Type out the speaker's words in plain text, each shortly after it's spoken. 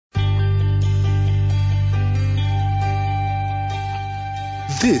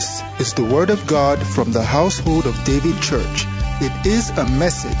This is the Word of God from the Household of David Church. It is a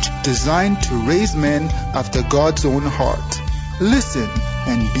message designed to raise men after God's own heart. Listen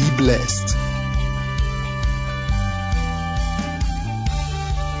and be blessed.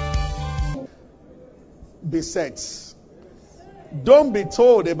 Be set. Don't be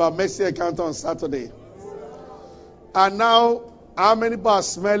told about Mercy Encounter on Saturday. And now, how many people are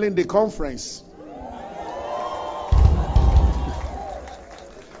smelling the conference?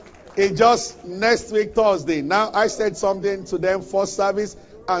 It's just next week, Thursday. Now, I said something to them, first service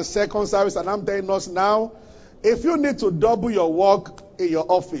and second service, and I'm telling us now, if you need to double your work in your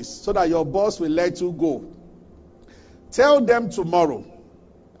office so that your boss will let you go, tell them tomorrow.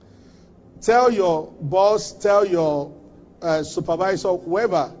 Tell your boss, tell your supervisor,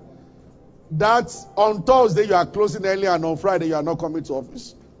 whoever, that on Thursday you are closing early and on Friday you are not coming to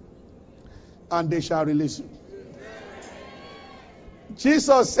office. And they shall release you.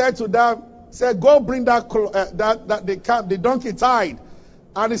 Jesus said to them, go bring the donkey tied.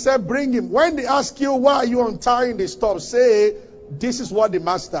 And he said, bring him. When they ask you, why are you untying the stuff? Say, this is what the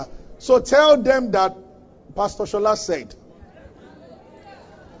master. So tell them that Pastor Sola said.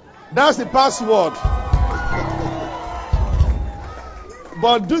 That's the password.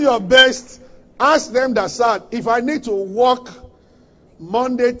 But do your best. Ask them that, sir, if I need to work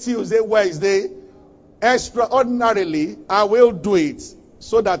Monday, Tuesday, Wednesday, extraordinarily, I will do it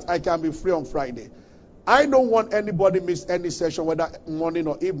so that I can be free on Friday. I don't want anybody miss any session, whether morning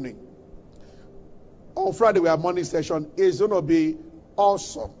or evening. On Friday, we have morning session. It's going to be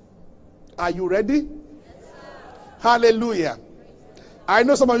awesome. Are you ready? Yes, hallelujah. I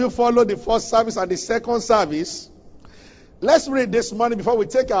know some of you follow the first service and the second service. Let's read this morning before we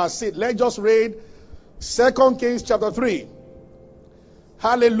take our seat. Let's just read 2 Kings chapter 3.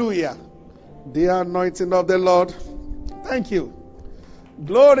 Hallelujah. The anointing of the Lord. Thank you.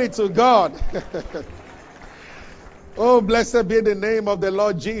 Glory to God. Oh, blessed be the name of the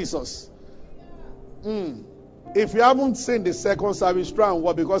Lord Jesus. If you haven't seen the second service, try and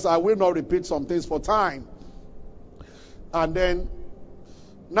watch, because I will not repeat some things for time. And then,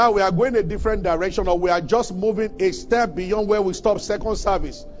 now we are going a different direction, or we are just moving a step beyond where we stopped second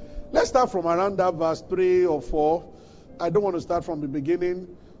service. Let's start from around that verse 3 or 4. I don't want to start from the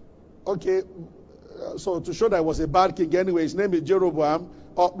beginning. Okay, so to show that it was a bad king anyway, his name is Jeroboam.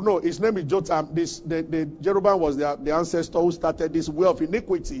 No, his name is Jotam. The Jeroboam was the ancestor who started this way of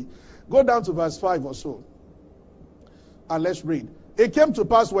iniquity. Go down to verse 5 or so. And let's read. It came to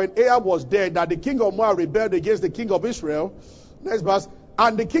pass when Ahab was dead that the king of Moab rebelled against the king of Israel. Next verse.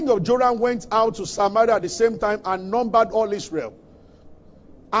 And the king of Joram went out to Samaria at the same time and numbered all Israel.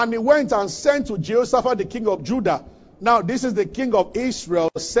 And he went and sent to Jehoshaphat the king of Judah. Now, this is the king of Israel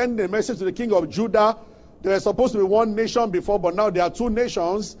sending a message to the king of Judah. There was supposed to be one nation before, but now there are two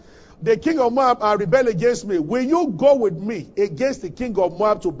nations. The king of Moab are rebelled against me. Will you go with me against the king of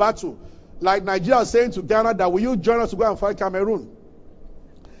Moab to battle? Like Nigeria saying to Ghana that, will you join us to go and fight Cameroon?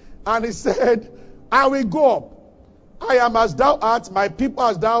 And he said, I will go up. I am as thou art, my people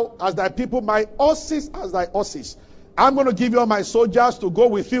as thy people, my horses as thy horses. I'm going to give you all my soldiers to go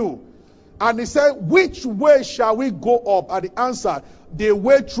with you. And he said, which way shall we go up? And he answered, the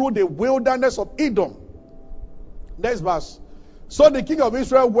way through the wilderness of Edom. Next verse. So the king of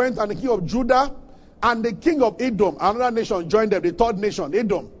Israel went, and the king of Judah and the king of Edom, another nation, joined them, the third nation,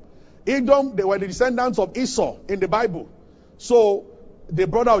 Edom. Edom, they were the descendants of Esau in the Bible. So, the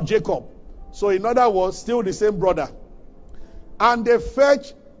brother of Jacob. So, in other words, still the same brother. And they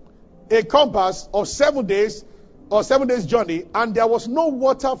fetched a compass of 7 days, or 7 days journey, and there was no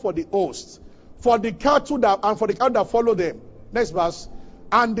water for the host, for the cattle that followed them. Next verse.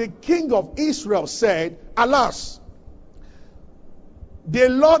 And the king of Israel said, alas, the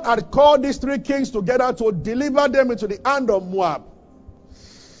Lord had called these three kings together to deliver them into the hand of Moab.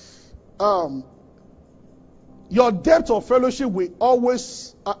 Your depth of fellowship will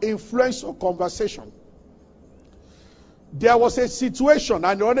always influence your conversation. There was a situation,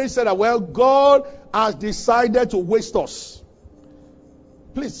 and they already said that, well, God has decided to waste us.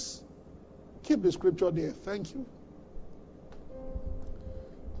 Please, keep the scripture there. Thank you.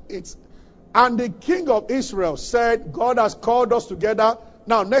 And the king of Israel said, God has called us together.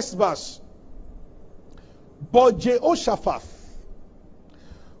 Now, next verse. But Jehoshaphat,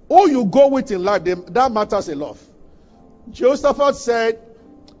 who you go with in life, that matters a lot. Jehoshaphat said,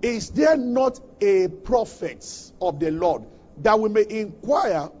 is there not a prophet of the Lord that we may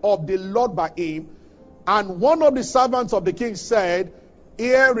inquire of the Lord by him? And one of the servants of the king said,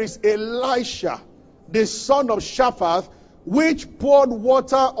 here is Elisha, the son of Shaphat, which poured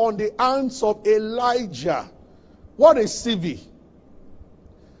water on the hands of Elijah. What a CV.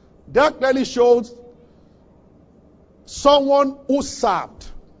 That clearly shows someone who served.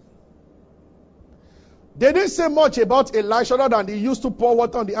 They didn't say much about Elisha other than he used to pour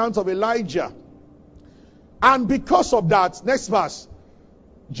water on the hands of Elijah. And because of that, next verse,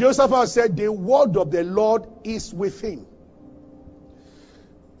 Jehoshaphat said, the word of the Lord is with him.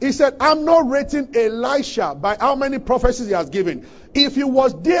 He said, I'm not rating Elisha by how many prophecies he has given. If he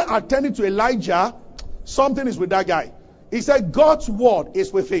was there attending to Elijah, something is with that guy. He said, God's word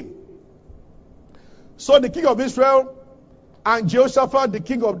is with him. So the king of Israel and Jehoshaphat, the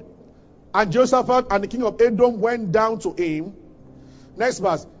king of Edom went down to him. Next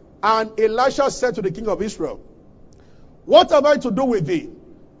verse. And Elisha said to the king of Israel, what have I to do with thee?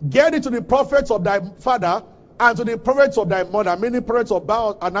 Get it to the prophets of thy father and to the prophets of thy mother, meaning prophets of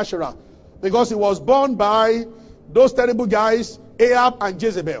Baal and Asherah, because he was born by those terrible guys, Ahab and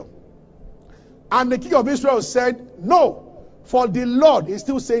Jezebel. And the king of Israel said, no, for the Lord is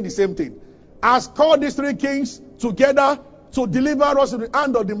still saying the same thing. Has called these three kings together to deliver us into the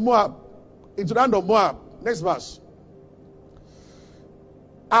hand of Moab. Next verse.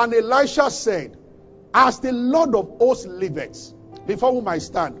 And Elisha said, as the Lord of hosts liveth, before whom I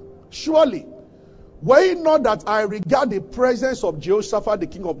stand, surely, were it not that I regard the presence of Jehoshaphat, the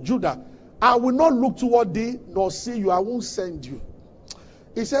king of Judah, I will not look toward thee, nor see you. I won't send you.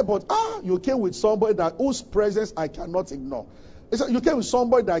 He said, but you came with somebody whose presence I cannot ignore. He said, you came with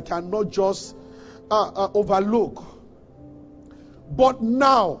somebody that I cannot just overlook. But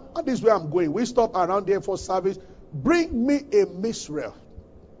now, and this is where I'm going. We stop around there for service. Bring me a minstrel.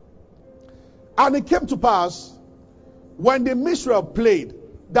 And it came to pass, when the minstrel played,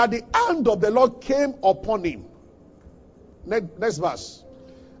 that the hand of the Lord came upon him. Next verse.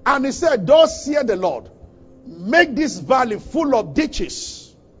 And he said, thus saith the Lord, make this valley full of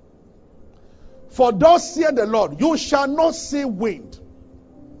ditches. For thus saith the Lord, you shall not see wind,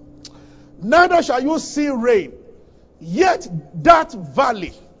 neither shall you see rain. Yet that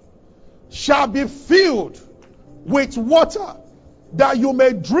valley shall be filled with water, that you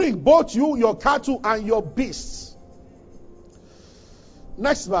may drink, both you, your cattle, and your beasts.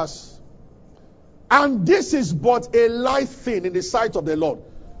 Next verse. And this is but a light thing in the sight of the Lord.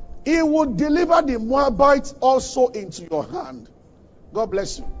 He will deliver the Moabites also into your hand. God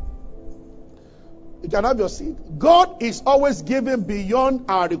bless you. You can have your seat. God is always giving beyond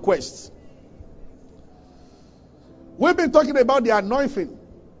our requests. We've been talking about the anointing.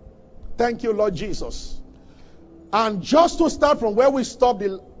 Thank you, Lord Jesus. And just to start from where we stopped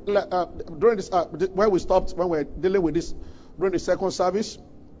during this, where we stopped when we were dealing with this during the second service,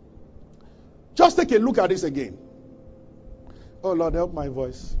 just take a look at this again. Oh Lord, help my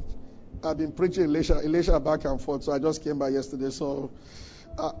voice. I've been preaching Elisha back and forth, so I just came by yesterday. So,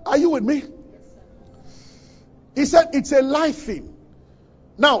 are you with me? He said it's a life thing.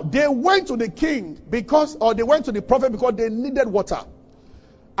 Now, they went to the king they went to the prophet because they needed water.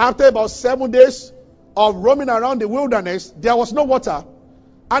 After about 7 days of roaming around the wilderness, there was no water.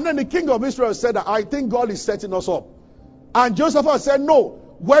 And then the king of Israel said, I think God is setting us up. And Joseph said, no,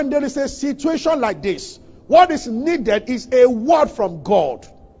 when there is a situation like this, what is needed is a word from God.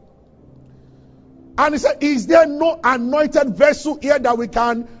 And he said, is there no anointed vessel here that we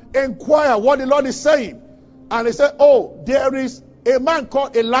can inquire what the Lord is saying? And he said, oh, there is a man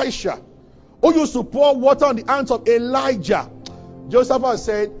called Elisha who used to pour water on the hands of Elijah. Joseph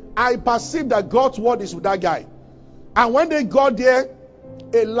said, I perceive that God's word is with that guy. And when they got there,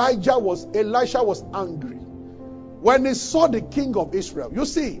 Elisha was angry. When he saw the king of Israel, you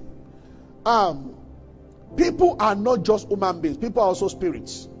see, people are not just human beings, people are also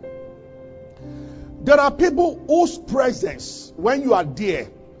spirits. There are people whose presence, when you are there,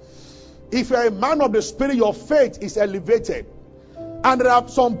 if you are a man of the spirit, your faith is elevated. And there are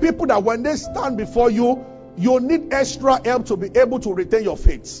some people that when they stand before you, you need extra help to be able to retain your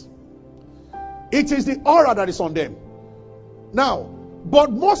faith. It is the aura that is on them. Now,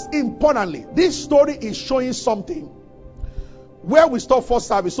 but most importantly, this story is showing something. Where we stop first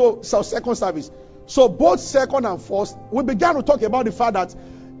service, so second service. So both second and first, we began to talk about the fact that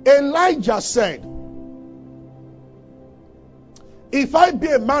Elijah said, if I be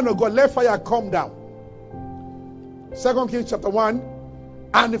a man of God, let fire come down. 2 Kings chapter 1.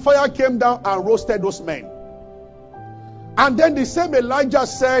 And the fire came down and roasted those men. And then the same Elijah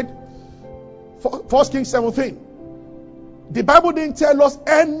said, 1 Kings 17. The Bible didn't tell us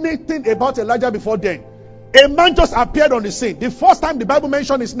anything about Elijah before then. A man just appeared on the scene. The first time the Bible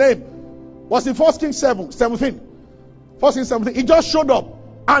mentioned his name was in 1 Kings 17. 1 Kings 17. He just showed up.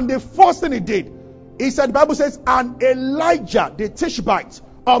 And the first thing he did, he said, the Bible says, and Elijah, the Tishbite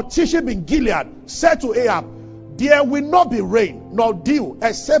of Tishbe in Gilead, said to Ahab, there will not be rain nor dew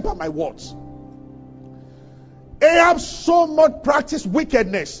except by my words. Ahab so much practiced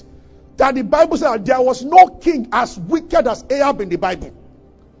wickedness that the Bible said that there was no king as wicked as Ahab in the Bible.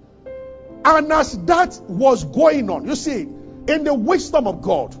 And as that was going on, you see, in the wisdom of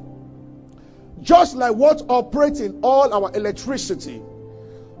God, just like what operates in all our electricity,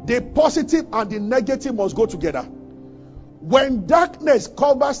 the positive and the negative must go together. When darkness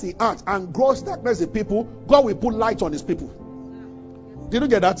covers the earth and gross darkness the people, God will put light on his people. Did you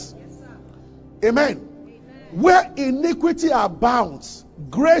get that? Yes, sir. Amen. Where iniquity abounds,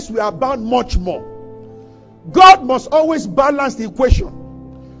 grace will abound much more. God must always balance the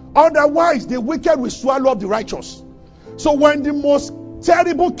equation. Otherwise, the wicked will swallow up the righteous. So when the most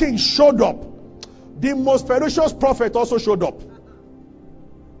terrible king showed up, the most ferocious prophet also showed up.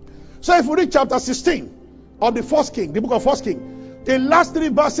 So if we read chapter 16 of the first king, the book of first king, the last 3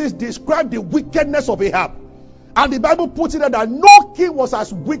 verses describe the wickedness of Ahab. And the Bible puts it there that no king was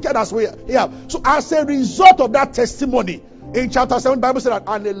as wicked as Ahab. So as a result of that testimony, in chapter 7, the Bible said that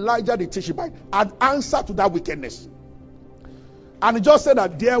and Elijah the Tishbite had answered to that wickedness. And it just said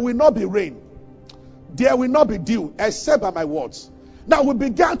that there will not be rain, there will not be dew, except by my words. Now we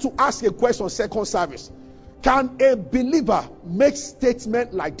began to ask a question, second service. Can a believer make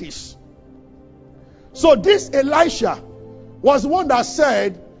statement like this? So this Elisha was the one that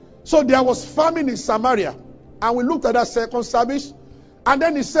said, so there was famine in Samaria. And we looked at that second service. And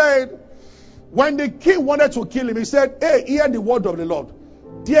then he said, when the king wanted to kill him, he said, hey, hear the word of the Lord.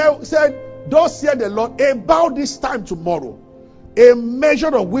 There said, thus hear the Lord, about this time tomorrow, a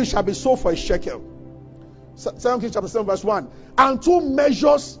measure of wheat shall be sold for a shekel. 2 Kings chapter 7 verse 1. And 2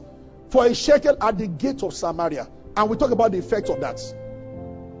 measures for a shekel at the gate of Samaria. And we talk about the effect of that.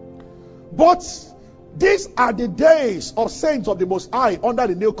 But these are the days of saints of the Most High under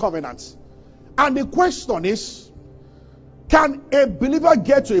the new covenant. And the question is, can a believer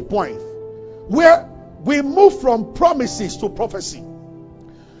get to a point where we move from promises to prophecy?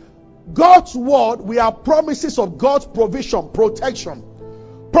 God's word, we have promises of God's provision, protection,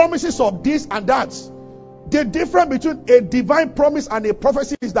 promises of this and that. The difference between a divine promise and a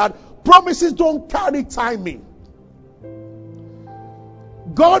prophecy is that promises don't carry timing.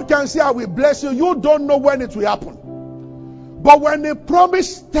 God can say, I will bless you. You don't know when it will happen. But when a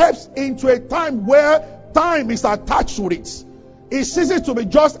promise steps into a time where time is attached to it, it ceases to be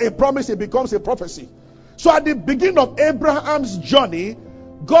just a promise, it becomes a prophecy. So at the beginning of Abraham's journey,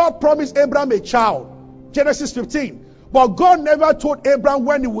 God promised Abraham a child. Genesis 15. But God never told Abraham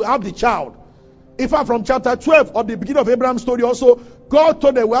when he will have the child. In fact, from chapter 12 of the beginning of Abraham's story also, God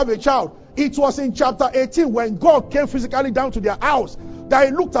told them we have a child. It was in chapter 18 when God came physically down to their house that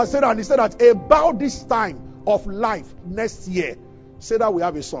he looked at Sarah and he said that about this time of life next year, Sarah will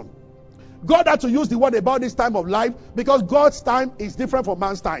have a son. God had to use the word about this time of life because God's time is different from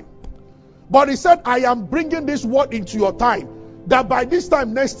man's time. But he said, I am bringing this word into your time, that by this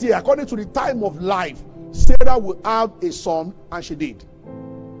time next year, according to the time of life, Sarah will have a son, and she did.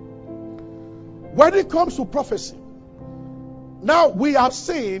 When it comes to prophecy, now we have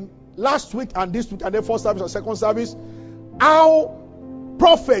seen last week and this week and then first service and second service how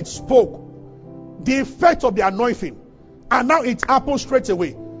prophets spoke, the effect of the anointing, and now it happens straight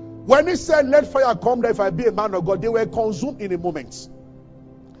away. When he said, let fire come there if I be a man of God, they were consumed in a moment.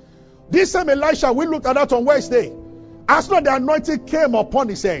 This same Elisha, we looked at that on Wednesday. As soon as the anointing came upon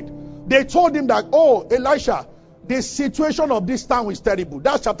his head, they told him that, oh, Elisha, the situation of this town is terrible.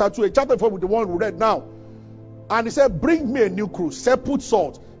 That's chapter 2. Chapter 4 with the one we read now. And he said, bring me a new cruse. Said, put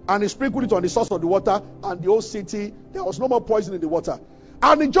salt. And he sprinkled it on the source of the water. And the whole city, there was no more poison in the water.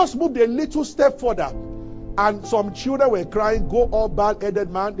 And he just moved a little step further. And some children were crying, go all bald-headed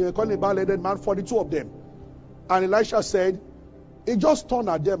man. They were calling him bald-headed man, 42 of them. And Elisha said, he just turned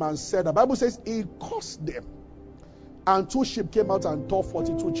at them and said, the Bible says, he cursed them. And 2 sheep came out and tore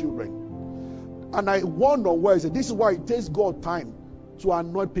 42 children. And I warned on Wednesday, this is why it takes God time to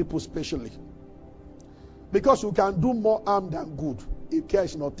anoint people specially. Because you can do more harm than good if care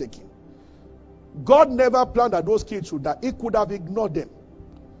is not taken. God never planned that those kids should die. He could have ignored them.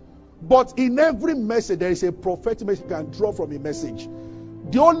 But in every message, there is a prophetic message you can draw from a message.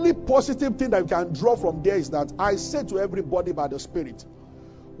 The only positive thing that you can draw from there is that I say to everybody by the Spirit,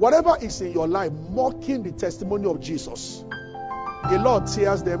 whatever is in your life mocking the testimony of Jesus, the Lord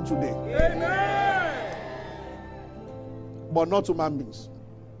tears them today. Amen. But not human beings.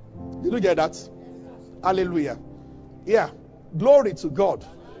 Did you get that? Hallelujah. Yeah. Glory to God.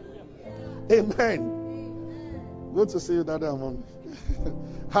 Amen. Good to see you, Dada Mom.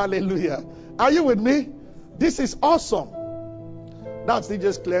 Hallelujah. Are you with me? This is awesome. That's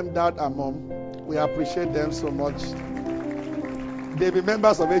just claim Dad and Mom. We appreciate them so much. They've been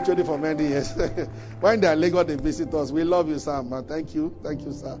members of HOD for many years. When they are in Lagos, they visit us. We love you, sir. Man. Thank you. Thank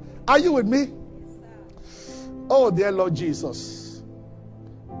you, sir. Are you with me? Oh, dear Lord Jesus.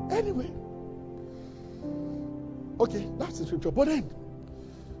 Anyway. Okay, that's the scripture. But then,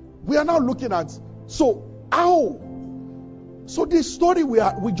 we are now looking at, so this story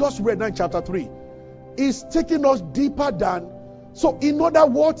we just read now in chapter 3 is taking us deeper than, so in other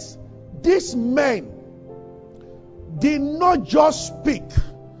words, these men did not just speak.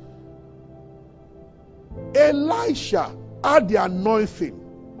 Elisha had the anointing,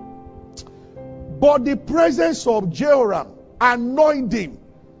 but the presence of Jehoram anointed him,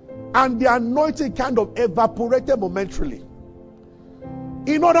 and the anointing kind of evaporated momentarily.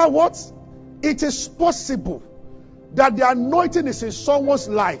 In other words, it is possible that the anointing is in someone's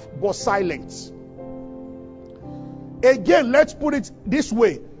life but silent. Again, let's put it this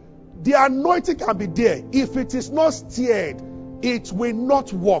way. The anointing can be there. If it is not stirred, it will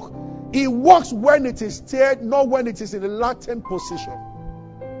not work. It works when it is stirred, not when it is in a latent position.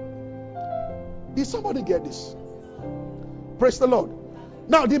 Did somebody get this? Praise the Lord.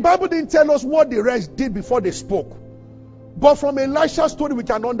 Now, the Bible didn't tell us what the rest did before they spoke. But from Elisha's story, we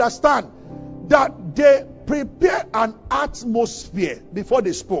can understand that they prepared an atmosphere before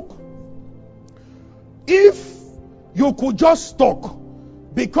they spoke. If you could just talk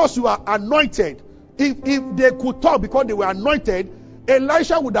because you are anointed, if they could talk because they were anointed,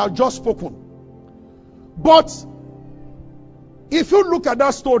 Elisha would have just spoken. But if you look at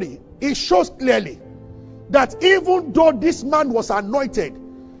that story, it shows clearly that even though this man was anointed,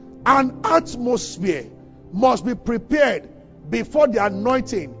 an atmosphere must be prepared before the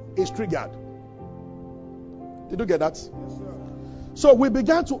anointing is triggered. Did you get that? Yes, sir. So we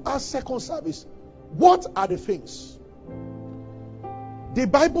began to ask second service, what are the things? The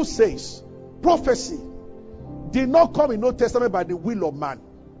Bible says prophecy did not come in Old Testament by the will of man.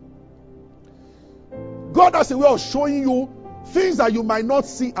 God has a way of showing you things that you might not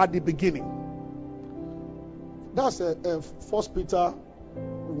see at the beginning. That's 1 Peter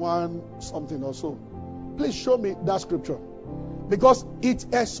 1 something or so. Please show me that scripture. Because it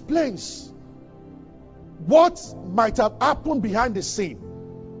explains what might have happened behind the scene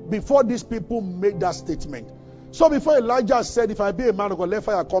before these people made that statement. So before Elijah said, if I be a man of God, let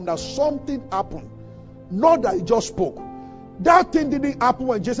fire come down, something happened. Not that he just spoke. That thing didn't happen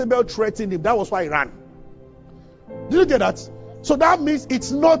when Jezebel threatened him. That was why he ran. Did you get that? So that means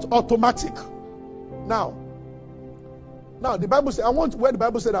it's not automatic. Now, the Bible says, I want where the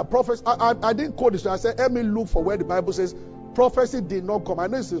Bible said that prophecy, I didn't quote this. I said, let me look for where the Bible says prophecy did not come. I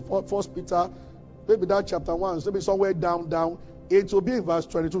know it's in 1 Peter, maybe that chapter 1, maybe somewhere down. It will be in verse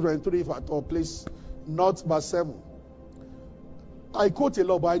 22, 23, if at all, please, not verse 7. I quote a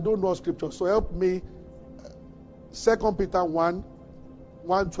lot, but I don't know scripture. So help me. 2 Peter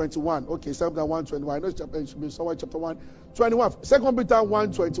 1:21. Okay, 2 Peter 1:21. I know it should be somewhere chapter 1:21. 2 Peter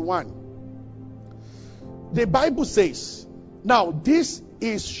 1:21. The Bible says, now this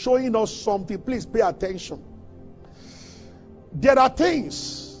is showing us something. Please pay attention. There are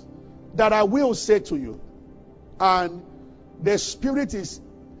things that I will say to you, and the Spirit is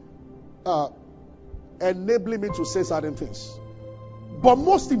enabling me to say certain things. But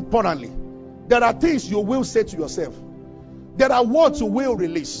most importantly, there are things you will say to yourself. There are words you will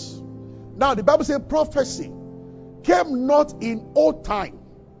release. Now, the Bible says prophecy came not in old time.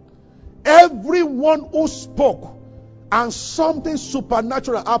 Everyone who spoke and something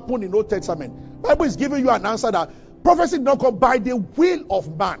supernatural happened in Old Testament. The Bible is giving you an answer that prophecy did not come by the will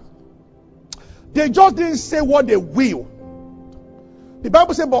of man. They just didn't say what they will. The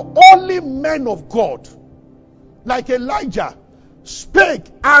Bible says, but only men of God, like Elijah, spake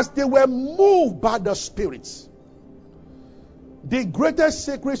as they were moved by the Spirit. The greatest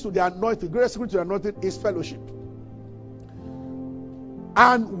secret to the anointing, the greatest secret to the anointing is fellowship.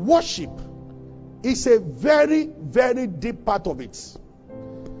 And worship is a very, very deep part of it.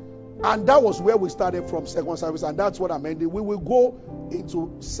 And that was where we started from second service, and that's what I'm ending. We will go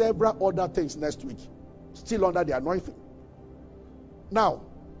into several other things next week, still under the anointing. Now,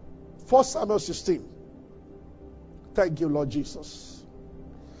 1 Samuel 16. Thank you, Lord Jesus.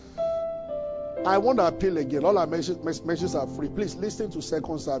 I want to appeal again. All our messages are free. Please listen to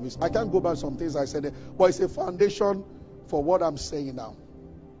second service. I can't go back some things I said there, but it's a foundation for what I'm saying now.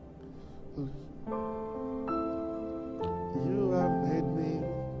 You have made me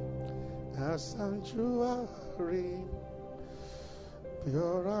a sanctuary,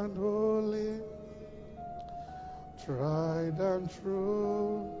 pure and holy, tried and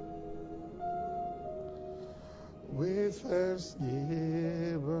true. With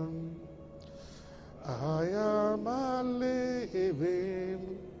thanksgiving,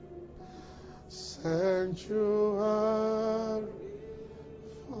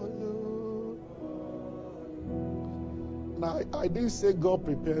 I didn't say God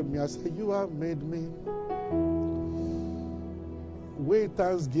prepared me. I said, you have made me. With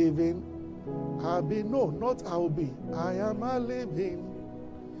thanksgiving, I'll be. No, not I'll be. I am a living.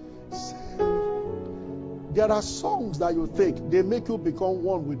 There are songs that you take, they make you become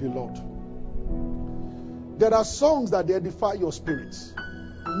one with the Lord. There are songs that they edify your spirits.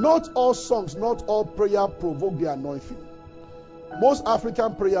 Not all songs, not all prayer provoke the anointing. Most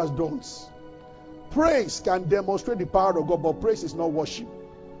African prayers don't. Praise can demonstrate the power of God, but praise is not worship.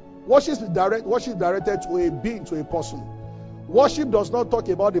 Worship is directed to a being, to a person. Worship does not talk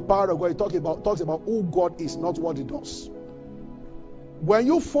about the power of God. It talks about who God is, not what He does. When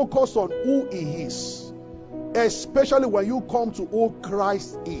you focus on who He is, especially when you come to who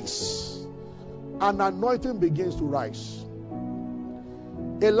Christ is, an anointing begins to rise.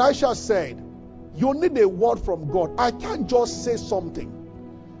 Elisha said, you need a word from God. I can't just say something.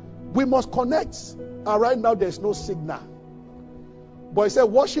 We must connect. And right now there's no signal. But he said,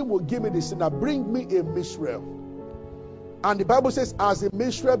 worship will give me the signal. Bring me a minstrel. And the Bible says, as the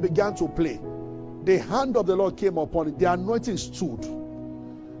minstrel began to play, the hand of the Lord came upon it. The anointing stood.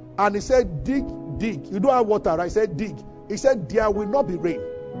 And he said, dig, dig. You don't have water, right? He said, dig. He said, there will not be rain.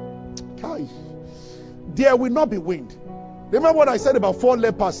 Kai. There will not be wind. Remember what I said about 4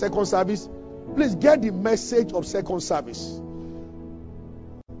 lepers, second service? Please get the message of second service.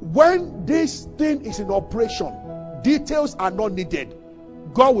 When this thing is in operation, details are not needed.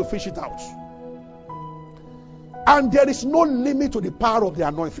 God will fish it out. And there is no limit to the power of the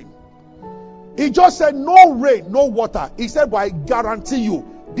anointing. He just said, no rain, no water. He said, but I guarantee you,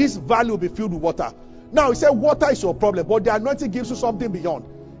 this valley will be filled with water. Now, he said, water is your problem, but the anointing gives you something beyond.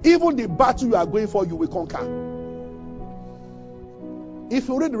 Even the battle you are going for, you will conquer. If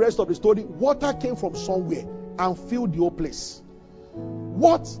you read the rest of the story, water came from somewhere and filled the whole place.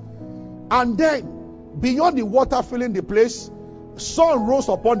 What? And then, beyond the water filling the place, sun rose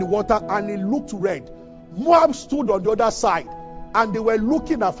upon the water and it looked red. Moab stood on the other side and they were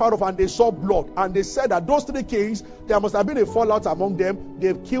looking afar off and they saw blood. And they said that those 3 kings, there must have been a fallout among them.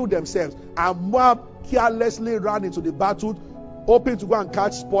 They've killed themselves. And Moab carelessly ran into the battle, hoping to go and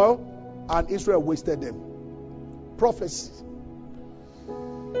catch spoil. And Israel wasted them. Prophecy.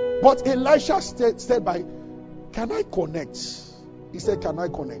 But Elisha said by, can I connect? He said, can I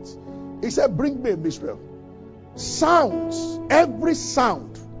connect? He said, bring me a minstrel. Sounds, every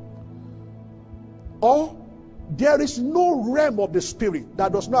sound. Or there is no realm of the spirit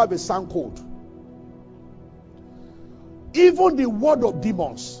that does not have a sound code. Even the word of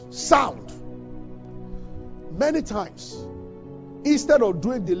demons, sound. Many times, instead of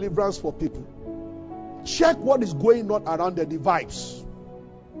doing deliverance for people, check what is going on around them, the vibes.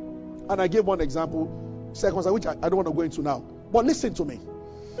 And I gave one example, second, which I don't want to go into now. But listen to me.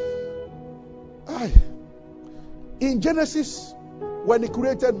 In Genesis, when He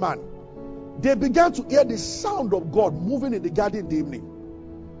created man, they began to hear the sound of God moving in the garden in the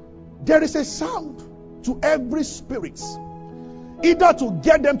evening. There is a sound to every spirit, either to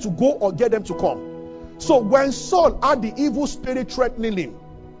get them to go or get them to come. So when Saul had the evil spirit threatening him,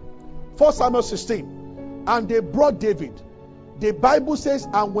 1 Samuel 16, and they brought David, the Bible says,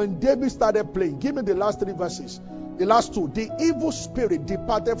 and when David started playing, give me the last 3 verses, the last 2, the evil spirit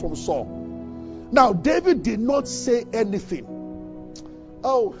departed from Saul. Now, David did not say anything.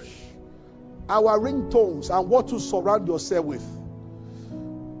 Oh, our ringtones and what to surround yourself with.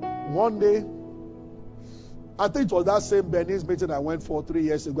 One day, I think it was that same Benin's meeting I went for 3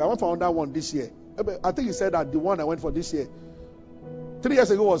 years ago. I went for another one this year. I think he said that the one I went for this year. 3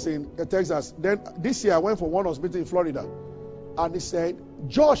 years ago was in Texas. Then this year I went for one of his meeting in Florida. And he said,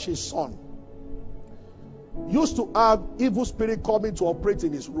 Josh, his son, used to have evil spirit coming to operate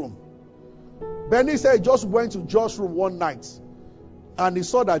in his room. Benny said he just went to Josh's room one night and he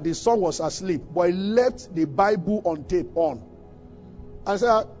saw that the son was asleep, but he left the Bible on tape on. I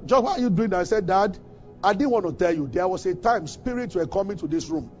said, Josh, what are you doing? I said, Dad, I didn't want to tell you. There was a time spirits were coming to this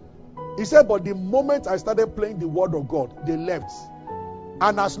room. He said, but the moment I started playing the word of God, they left.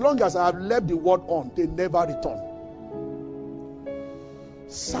 And as long as I have left the word on, they never return.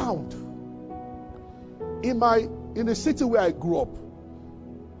 Sound. In the city where I grew up,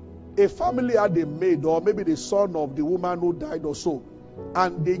 a family had a maid or maybe the son of the woman who died or so,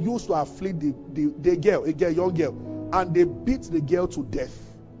 and they used to afflict the girl, a young girl, and they beat the girl to death.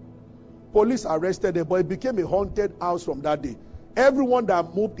 Police arrested them, but it became a haunted house from that day. Everyone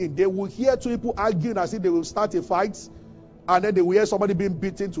that moved in, they would hear 2 people arguing as if they will start a fight, and then they will hear somebody being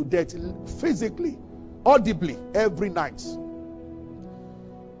beaten to death physically, audibly, every night.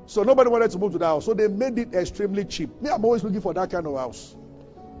 So nobody wanted to move to that house. So they made it extremely cheap. Me, I'm always looking for that kind of house.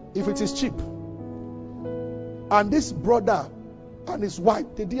 If it is cheap. And this brother and his wife,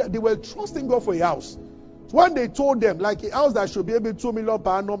 they were trusting God for a house. So when they told them, like a house that should be maybe 2 million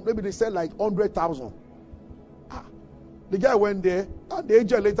per annum, maybe they said like 100,000. The guy went there, and the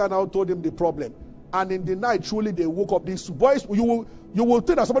agent later now told him the problem. And in the night, truly they woke up. These boys, you will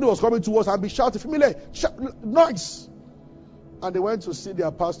think that somebody was coming to us and be shouting, "Family, noise!" And they went to see their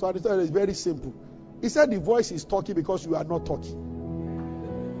pastor, and he said, "It's very simple." He said, "The voice is talking because you are not talking."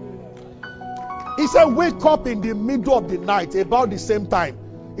 He said, "Wake up in the middle of the night, about the same time."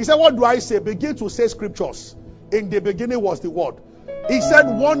 He said, "What do I say?" Begin to say scriptures. In the beginning was the word. He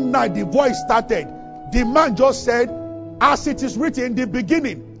said, one night the voice started. The man just said, "As it is written in the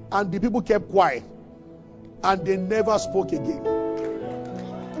beginning," and the people kept quiet. And they never spoke again.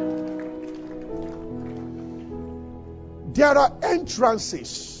 There are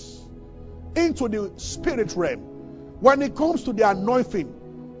entrances into the spirit realm. When it comes to the anointing,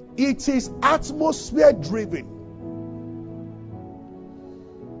 it is atmosphere driven.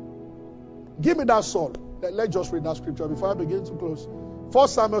 Give me that Saul. Let's just read that scripture before I begin to close. 1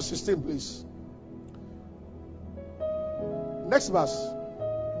 Samuel 16, please. Next verse.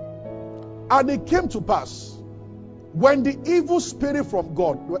 And it came to pass, when the evil spirit from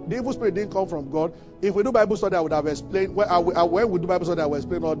God, the evil spirit didn't come from God. If we do Bible study, I would have explained. When we do Bible study, I will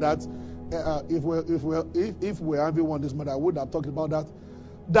explain all that. If we're having one this morning, I would have talked about that.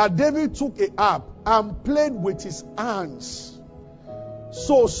 That David took a harp and played with his hands.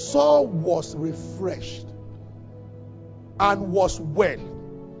 So Saul was refreshed and was well.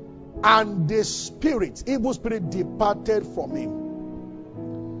 And the spirit, evil spirit, departed from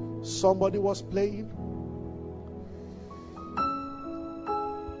him. Somebody was playing.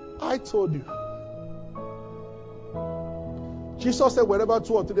 I told you. Jesus said, wherever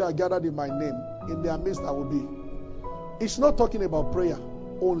 2 or 3 are gathered in my name, in their midst I will be. It's not talking about prayer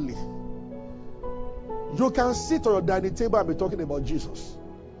only. You can sit on your dining table and be talking about Jesus.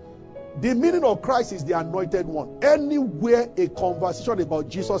 The meaning of Christ is the anointed one. Anywhere a conversation about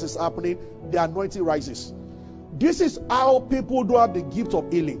Jesus is happening, the anointing rises. This is how people who have the gift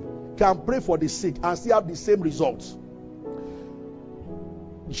of healing can pray for the sick and still have the same results.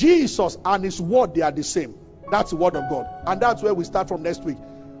 Jesus and his word, they are the same. That's the word of God. And that's where we start from next week.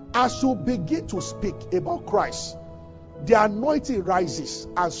 As you begin to speak about Christ, the anointing rises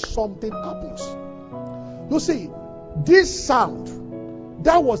and something happens. You see, this sound,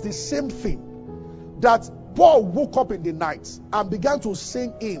 that was the same thing that Paul woke up in the night and began to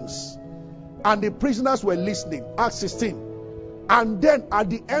sing hymns. And the prisoners were listening. Acts 16. And then at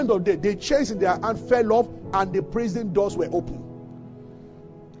the end of the day, the chains in their hand fell off and the prison doors were open.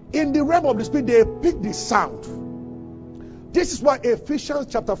 In the realm of the spirit, they picked the sound. This is why Ephesians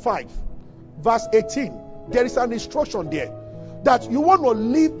chapter 5, verse 18, there is an instruction there that you want to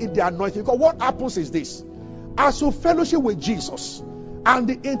live in the anointing. Because what happens is this: as you fellowship with Jesus and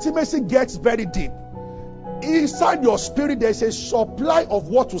the intimacy gets very deep, inside your spirit there is a supply of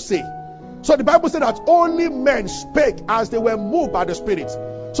what to say. So the Bible said that only men spake as they were moved by the Spirit.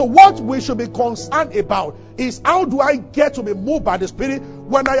 So what we should be concerned about is, how do I get to be moved by the Spirit?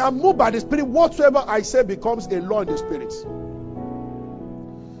 When I am moved by the Spirit, whatsoever I say becomes a law in the Spirit.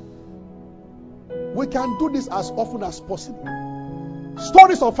 We can do this as often as possible.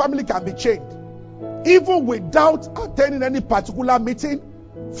 Stories of family can be changed, even without attending any particular meeting,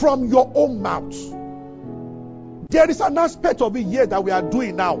 from your own mouth. There is an aspect of it here that we are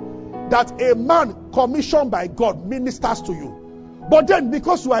doing now, that a man commissioned by God ministers to you. But then,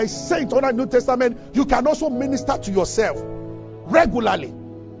 because you are a saint under the New Testament, you can also minister to yourself regularly.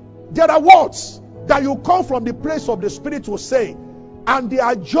 There are words that you come from the place of the Spirit to say, and they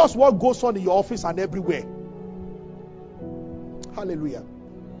are just what goes on in your office and everywhere. Hallelujah.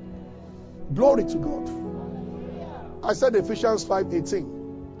 Glory to God. I said Ephesians 5:18.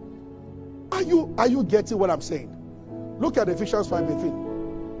 Are you getting what I'm saying? Look at Ephesians 5:18.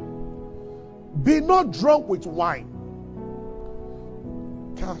 Be not drunk with wine.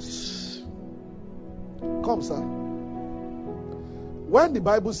 Come, sir. When the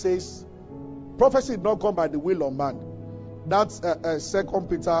Bible says prophecy did not come by the will of man, that's 2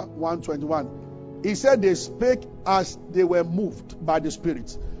 Peter 1:21. He said they spake as they were moved by the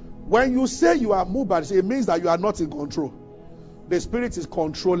Spirit. When you say you are moved by the Spirit, it means that you are not in control. The Spirit is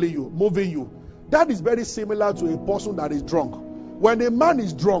controlling you, moving you. That is very similar to a person that is drunk. When a man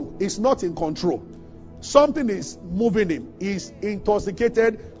is drunk, he's not in control. Something is moving him. He's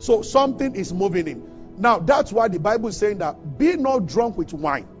intoxicated, so something is moving him. Now, that's why the Bible is saying that be not drunk with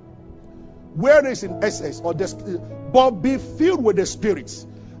wine, where is in excess, but be filled with the Spirit.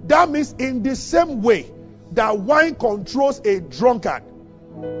 That means in the same way that wine controls a drunkard,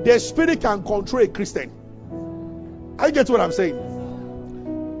 the Spirit can control a Christian. I get what I'm saying.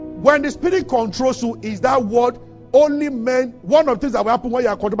 When the Spirit controls you, is that what only men, one of the things that will happen when you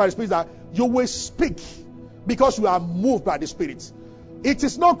are controlled by the Spirit is that you will speak because you are moved by the Spirit. It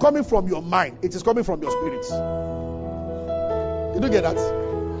is not coming from your mind, it is coming from your spirit. Did you get that?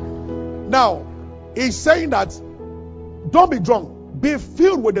 Now, he's saying that don't be drunk, be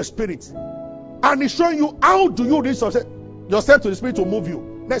filled with the Spirit. And he's showing you how do you reach yourself to the Spirit to move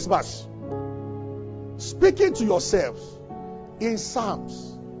you. Next verse. Speaking to yourselves in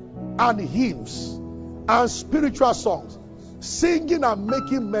psalms and hymns and spiritual songs, singing and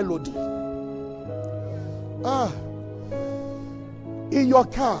making melody. In your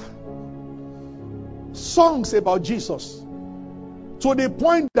car, songs about Jesus, to the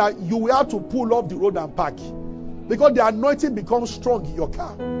point that you will have to pull off the road and park, because the anointing becomes strong in your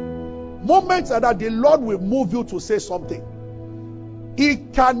car. Moments that the Lord will move you to say something,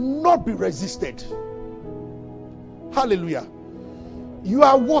 it cannot be resisted. Hallelujah. You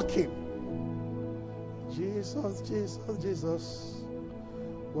are walking. Jesus, Jesus, Jesus,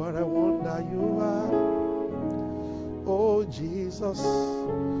 what a wonder you are. Oh Jesus.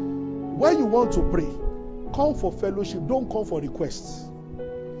 When you want to pray, come for fellowship, don't come for requests.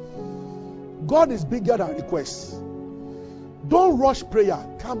 God is bigger than requests. Don't rush prayer,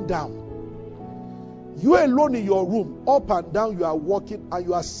 calm down. You alone in your room, up and down, you are walking and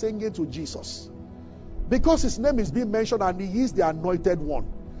you are singing to Jesus. Because his name is being mentioned and he is the anointed one.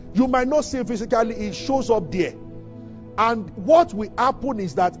 You might not see him physically, he shows up there. And what will happen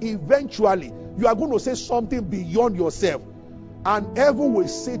is that eventually you are going to say something beyond yourself, and heaven will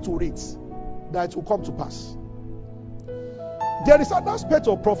see to it that it will come to pass. There is an aspect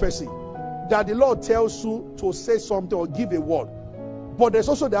of prophecy that the Lord tells you to say something or give a word. But there's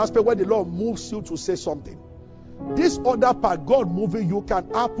also the aspect where the Lord moves you to say something. This other part, God moving you, can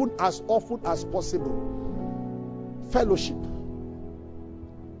happen as often as possible. Fellowship.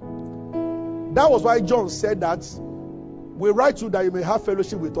 That was why John said that we write to you that you may have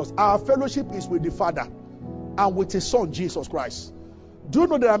fellowship with us. Our fellowship is with the Father and with his Son, Jesus Christ. Do you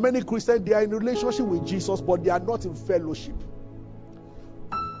know there are many Christians, they are in relationship with Jesus, but they are not in fellowship.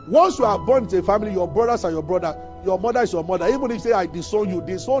 Once you are born into a family, your brothers are your brother, your mother is your mother. Even if you say, I disown you,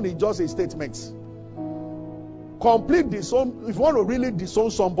 disown is just a statement. Complete disown. If you want to really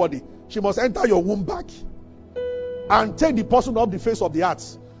disown somebody, she must enter your womb back and take the person off the face of the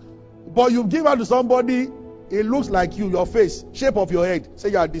earth. But you give her to somebody, it looks like you, your face, shape of your head,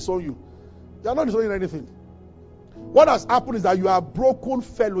 say, I disown you. You are not disowning anything. What has happened is that you have broken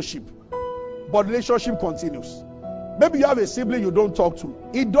fellowship, but relationship continues. Maybe you have a sibling you don't talk to.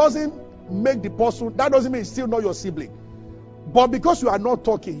 It doesn't make the person, that doesn't mean it's still not your sibling. But because you are not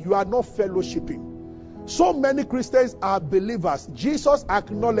talking, you are not fellowshipping. So many Christians are believers. Jesus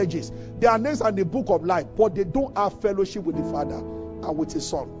acknowledges their names are in the book of life, but they don't have fellowship with the Father and with his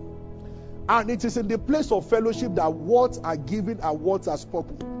Son. And it is in the place of fellowship that words are given and words are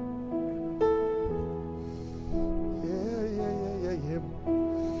spoken.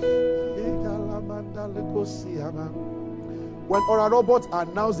 When Oral Roberts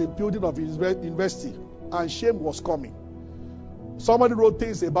announced the building of his university and shame was coming, somebody wrote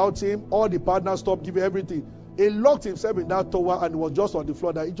things about him, all the partners stopped giving everything. He locked himself in that tower and he was just on the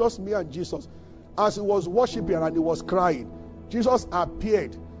floor. That it's just me and Jesus. As he was worshiping and he was crying, Jesus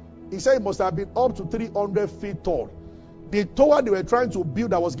appeared. He said he must have been up to 300 feet tall. The tower they were trying to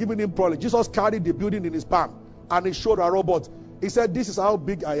build that was giving him problems, Jesus carried the building in his palm and he showed a robot. He said, this is how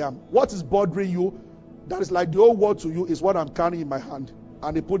big I am. What is bothering you, that is like the whole world to you, is what I'm carrying in my hand.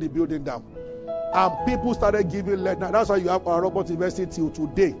 And he put the building down. And people started giving lead. Now that's why you have our robot investing till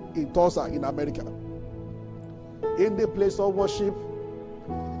today in Tulsa, in America. In the place of worship,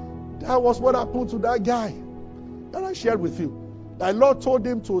 that was what happened to that guy that I shared with you. The Lord told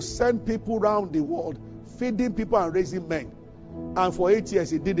him to send people around the world, feeding people and raising men. And for 8 years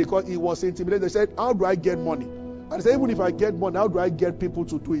he did it because he was intimidated. They said, how do I get money? And he said, even if I get money, how do I get people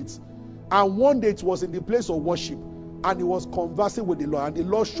to do it? And one day it was in the place of worship and he was conversing with the Lord and the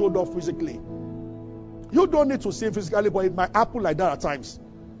Lord showed up physically. You don't need to see him physically, but it might happen like that at times.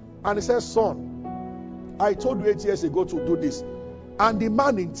 And he said, son, I told you 8 years ago to do this. And the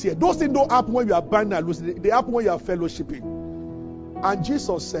man in tears. Those things don't happen when you are binding and losing. They happen when you are fellowshipping. And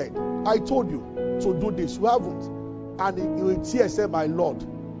Jesus said, I told you to do this. You haven't. And he in tears said, my Lord,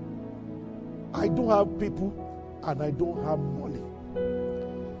 I don't have people and I don't have money.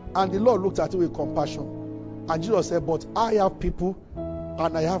 And the Lord looked at him with compassion. And Jesus said, but I have people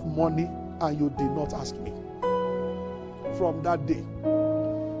and I have money and you did not ask me. From that day,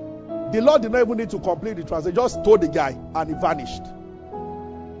 the Lord did not even need to complete the translation. Just told the guy and he vanished.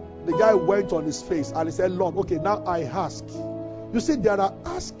 The guy went on his face and he said, Lord, okay, now I ask. You see, there are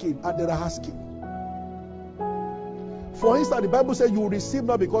asking and there are asking. For instance, the Bible says you will receive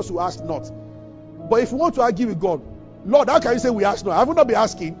not because you ask not. But if you want to argue with God, Lord, how can you say we ask not? Have you not been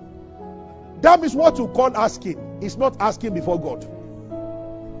asking? That means what you call asking is not asking before God.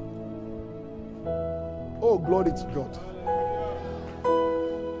 Oh, glory to God.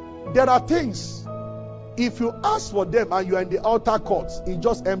 There are things, if you ask for them and you are in the outer courts, it's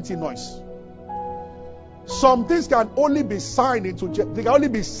just empty noise. Some things can only be signed they can only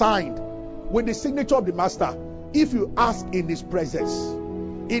be signed with the signature of the master if you ask in his presence.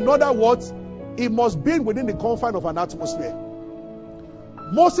 In other words, it must be within the confine of an atmosphere.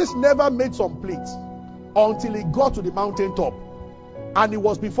 Moses never made some plates until he got to the mountaintop and he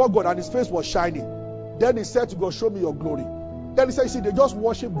was before God and his face was shining. Then he said to God, show me your glory. Then he said, see, they just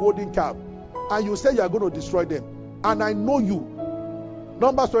worship golden calf and you say you are going to destroy them. And I know you.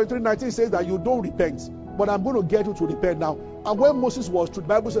 Numbers 23:19 says that you don't repent, but I'm going to get you to repent now. And when Moses was true, the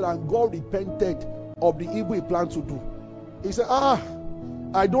Bible said, and God repented of the evil he planned to do. He said,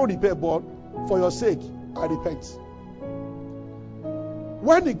 I don't repent, but for your sake, I repent.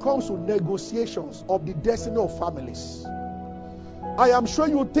 When it comes to negotiations of the destiny of families, I am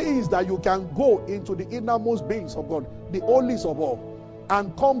showing you things that you can go into the innermost beings of God, the holiest of all,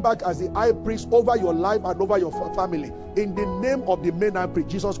 and come back as the high priest over your life and over your family in the name of the main high priest,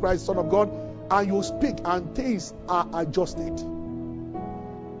 Jesus Christ, Son of God, and you speak and things are adjusted.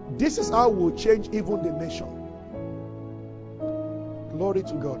 This is how we'll change even the nation. Glory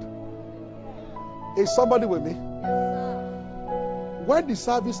to God. Is somebody with me? When the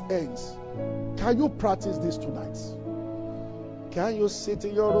service ends, can you practice this tonight? Can you sit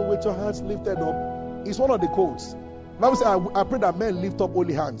in your room with your hands lifted up? It's one of the codes. The Bible says, I pray that men lift up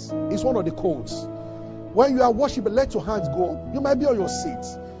holy hands. It's one of the codes. When you are worshiping, let your hands go. You might be on your seat.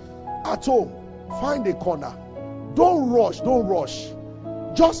 At home, find a corner. Don't rush.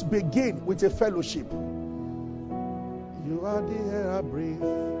 Just begin with a fellowship. You are the air I breathe.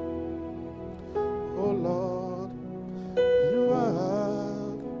 Oh Lord, you are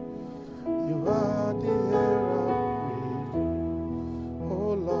the air I breathe.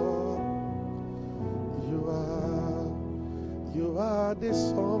 Oh Lord, you are the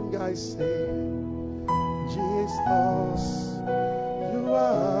song I sing. Jesus, you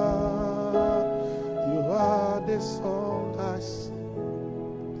are the song I sing.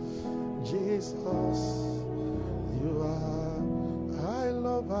 Jesus, you are.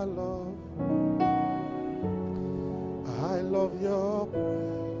 I love your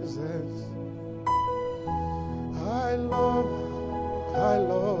presence. I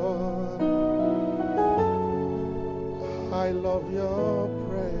love your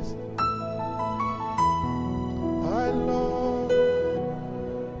presence. I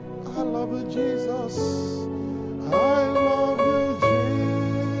love you, Jesus. I love you,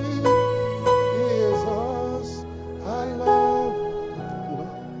 Jesus. I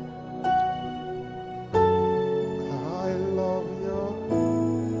love you.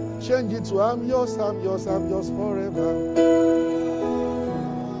 Change it to I'm yours forever. I'm yours forever.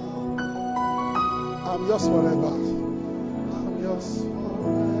 I'm yours forever.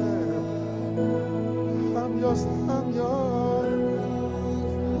 I'm yours.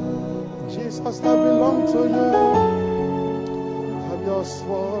 Jesus, I belong to you. I'm yours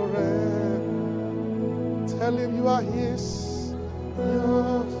forever. Tell him you are his.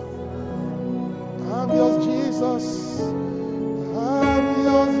 Yours. I'm yours, Jesus. I'm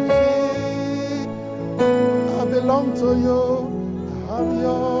yours, Jesus. I belong to you. I'm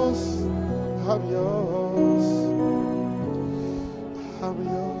yours. I'm yours. I'm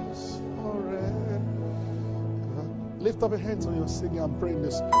yours forever. Lift up your hands when you're singing and praying in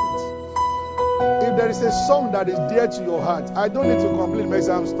the Spirit. If there is a song that is dear to your heart, I don't need to complete my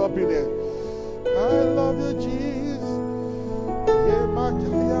message. I'm stopping there. I love you, Jesus.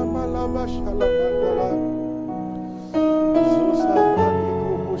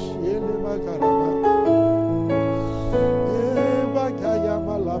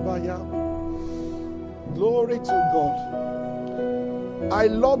 Glory to God. I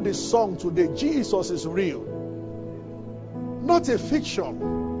love the song today. Jesus is real, not a fiction.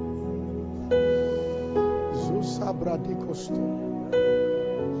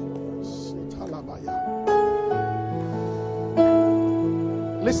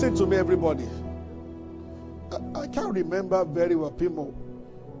 Listen to me, everybody. I can't remember very well. People,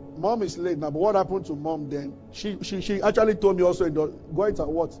 mom is late now, but what happened to mom then? She actually told me also in the goiter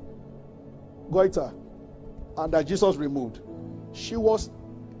what? Goiter. And that Jesus removed. She was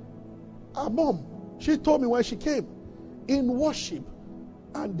her mom. She told me when she came in worship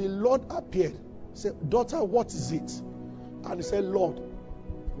and the Lord appeared. Said, daughter, what is it? And he said, Lord,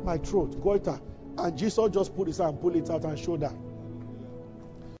 my throat, goiter. And Jesus just put his hand, pull it out and showed her.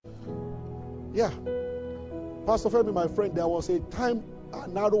 Yeah. Pastor Femi, my friend, there was a time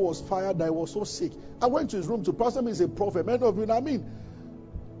an arrow was fired that I was so sick. I went to his room to Pastor Femi is a prophet. Many of you know, I mean,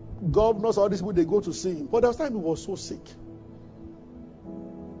 governors, all these people, they go to see him. But there was time he was so sick.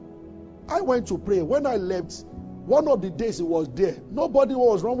 I went to pray. When I left, one of the days he was there, nobody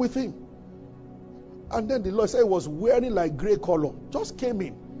was wrong with him. And then the Lord said he was wearing like gray color. Just came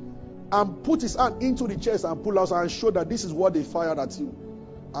in and put his hand into the chest and pulled out and showed that this is what they fired at you.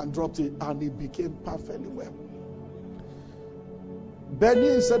 And dropped it, and it became perfectly well.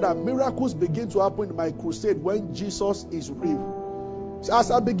 Benny said that miracles begin to happen in my crusade when Jesus is real. So as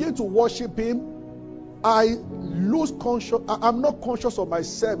I begin to worship him, I lose conscious. I'm not conscious of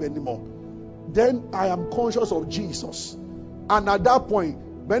myself anymore. Then I am conscious of Jesus. And at that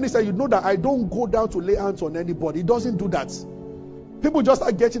point, Benny said, you know that I don't go down to lay hands on anybody. He doesn't do that. People just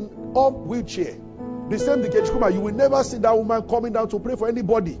are getting off wheelchair. The same thing, you will never see that woman coming down to pray for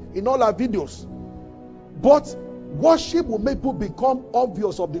anybody in all our videos. But worship will make people become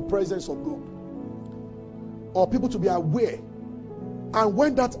obvious of the presence of God. Or people to be aware. And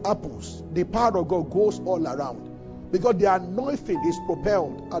when that happens, the power of God goes all around. Because the anointing is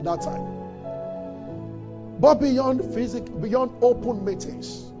propelled at that time. But beyond open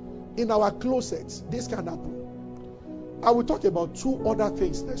meetings, in our closets, this can happen. I will talk about two other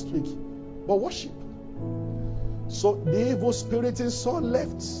things next week. But worship. So the evil spirit in Saul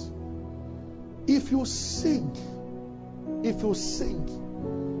left. If you sing,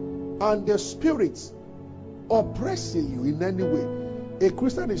 and the spirit oppressing you in any way, a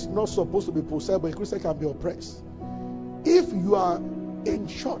Christian is not supposed to be possessed, but a Christian can be oppressed. If you are in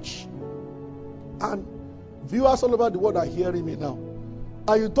church, and viewers all over the world are hearing me now,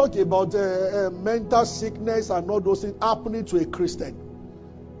 and you talk about mental sickness and all those things happening to a Christian,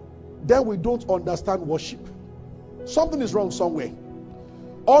 then we don't understand worship. Something is wrong somewhere.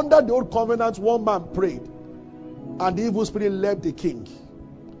 Under the old covenant, one man prayed, and the evil spirit left the king.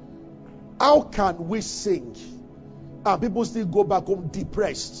 How can we sing and people still go back home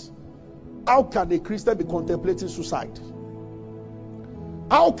depressed? How can a Christian be contemplating suicide?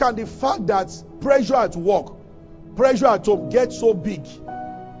 How can the fact that pressure at work, pressure at home gets so big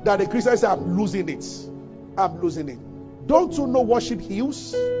that a Christian says, I'm losing it. I'm losing it. Don't you know worship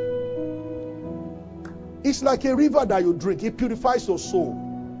heals? It's like a river that you drink. It purifies your soul.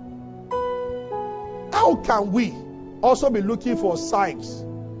 How can we also be looking for signs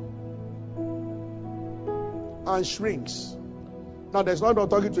and shrinks? Now, there's not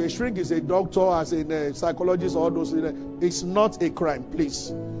talking to a shrink, is a doctor, as in a psychologist, all those things. It's not a crime,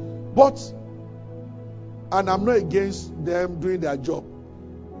 please. But, and I'm not against them doing their job.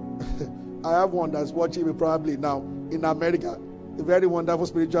 I have one that's watching me probably now in America. A very wonderful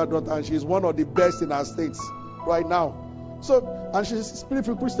spiritual daughter, and she's one of the best in her states right now. So, and she's a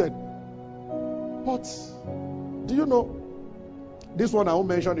spiritual Christian. But, do you know, this one I won't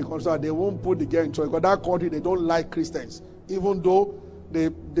mention the concern, they won't put the girl in church, because that country, they don't like Christians, even though they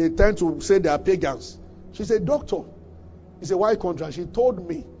tend to say they are pagans. She's a doctor. It's a white country, and she told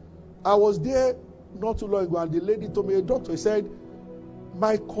me, I was there not too long ago, and the lady told me, a doctor, he said,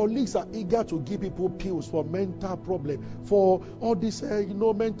 my colleagues are eager to give people pills for mental problem, for all this,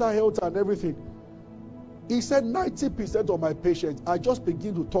 mental health and everything. He said 90% of my patients, I just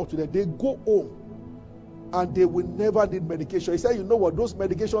begin to talk to them. They go home and they will never need medication. He said, you know what, those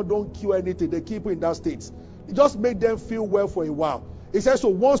medications don't cure anything. They keep you in that state. It just make them feel well for a while. He said, so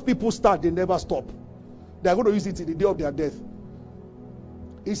once people start, they never stop. They're going to use it till the day of their death.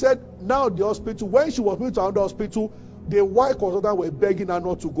 He said, now the hospital, when she was moved to another hospital, the white consultant were begging her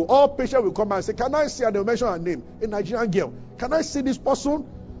not to go. All patients will come and say, can I see her? They'll mention her name, a Nigerian girl. Can I see this person?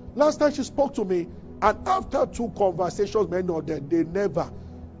 Last time she spoke to me, and after 2 conversations, many of them,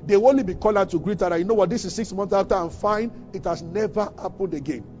 they will only be called out to greet her. You know what, this is 6 months after I'm fine. It has never happened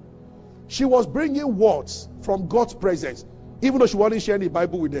again. She was bringing words from God's presence, even though she wasn't sharing the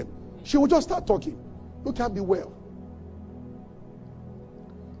Bible with them. She would just start talking. You can be well.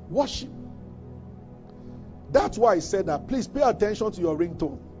 Worship. That's why I said that. Please pay attention to your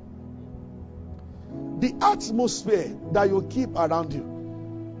ringtone. The atmosphere that you keep around you.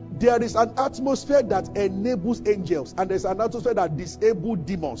 There is an atmosphere that enables angels, and there's an atmosphere that disables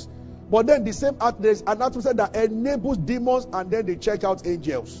demons. But then there's an atmosphere that enables demons, and then they check out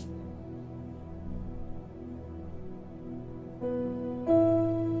angels.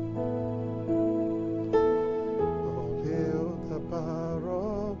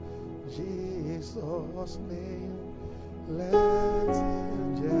 Jesus' name, let angels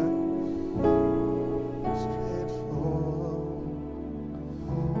straight forward.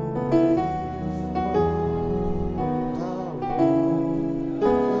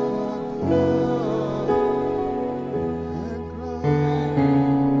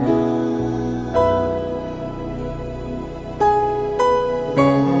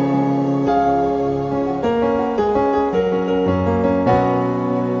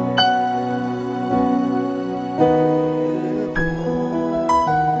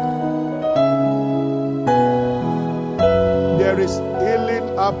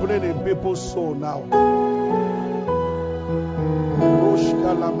 happening in people's soul now.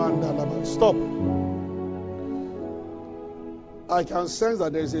 Stop. I can sense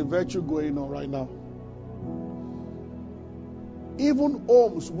that there is a virtue going on right now. Even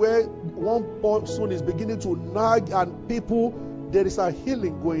homes where one person is beginning to nag and people, there is a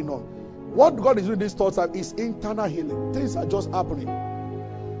healing going on. What God is doing this thoughts is internal healing. Things are just happening.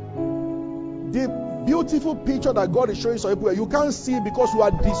 The beautiful picture that God is showing some people, you can't see because you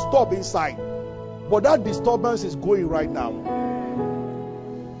are disturbed inside. But that disturbance is going right now.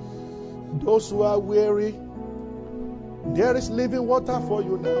 Those who are weary, there is living water for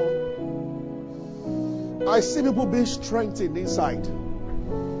you now. I see people being strengthened inside.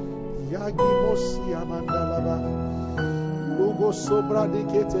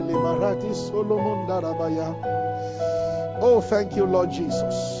 Oh, thank you, Lord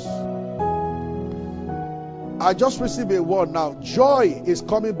Jesus. I just received a word now. Joy is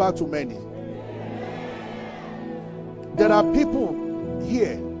coming back to many. There are people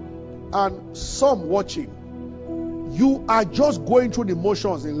here and some watching. You are just going through the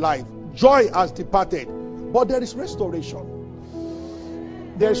motions in life. Joy has departed. But there is restoration.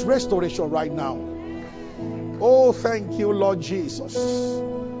 There is restoration right now. Oh, thank you, Lord Jesus.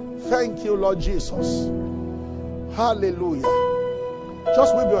 Thank you, Lord Jesus. Hallelujah.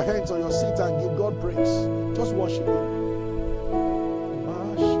 Just wave your hands on your seat and give God praise. Just worship Him.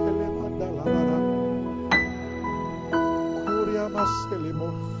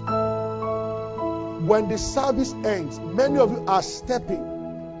 When the service ends, many of you are stepping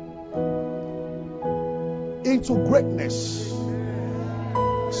into greatness,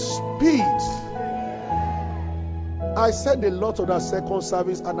 speed. I said a lot of that second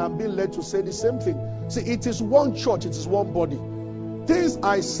service, and I'm being led to say the same thing. See, it is one church, it is one body. Things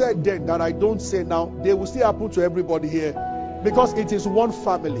I said then that I don't say now, they will still happen to everybody here, because it is one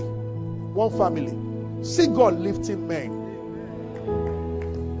family. One family. See God lifting men.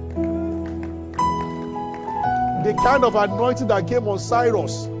 The kind of anointing that came on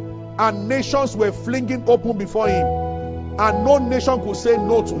Cyrus, and nations were flinging open before him, and no nation could say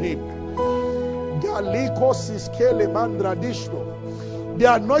no to him. The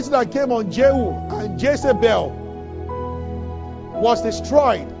anointing that came on Jehu and Jezebel was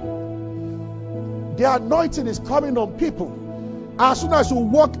destroyed. The anointing is coming on people. As soon as you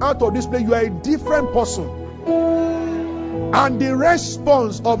walk out of this place, you are a different person, and the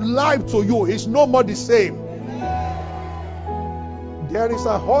response of life to you is no more the same. There is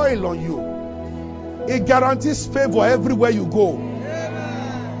a oil on you. It guarantees favor everywhere you go.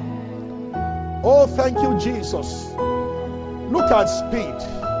 Oh, thank you, Jesus. Look at speed.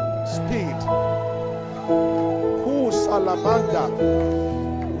 Speed. Ku salamanda.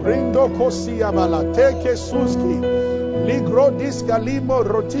 Rindo kosiabala. Teke suski. Ligro diska limo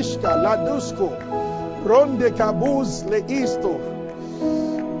rotishka. Ladusko. Ronde kabuz le isto.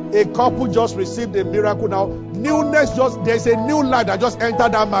 A couple just received a miracle now. Newness there's a new light that just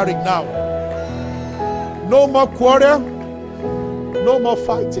entered that marriage now. No more quarrel. No more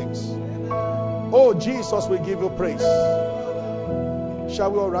fightings. Oh, Jesus, we give you praise.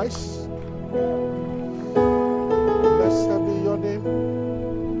 Shall we all rise? Blessed be your name.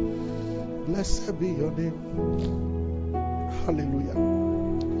 Blessed be your name. Hallelujah.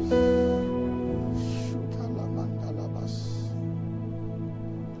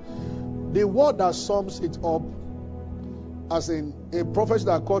 The word that sums it up, as in a prophecy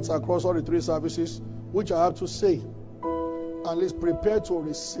that cuts across all the three services, which I have to say, and let's prepare to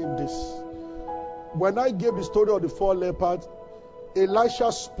receive this. When I gave the story of the 4 lepers,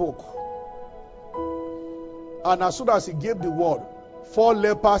 Elisha spoke. And as soon as he gave the word, 4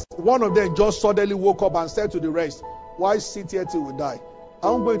 lepers, one of them just suddenly woke up and said to the rest, "Why sit here till we die?" I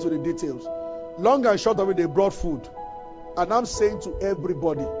won't go into the details. Long and short of it, they brought food. And I'm saying to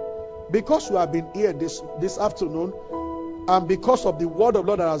everybody, because you have been here this afternoon, and because of the word of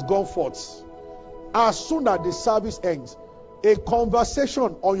Lord that has gone forth, as soon as the service ends, a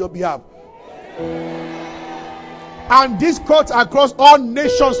conversation on your behalf. And this cuts across all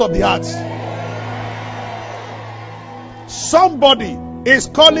nations of the earth. Somebody is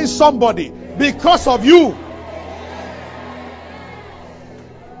calling somebody because of you.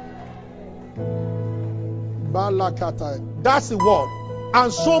 Balakata. That's the word.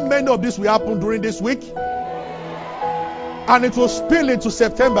 And so many of this will happen during this week. And it will spill into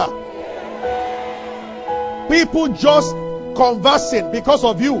September. People just conversing because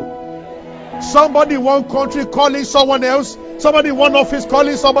of you. Somebody in one country calling someone else. Somebody in one office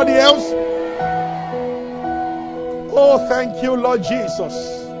calling somebody else. Oh, thank you, Lord Jesus.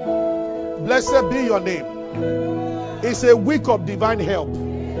 Blessed be your name. It's a week of divine help.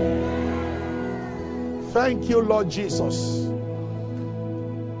 Thank you, Lord Jesus.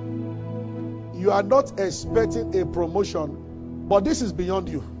 You are not expecting a promotion, but this is beyond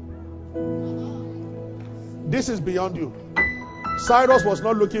you. This is beyond you. Cyrus was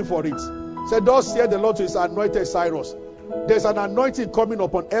not looking for it. Said, thus saith the Lord to his anointed Cyrus. There's an anointing coming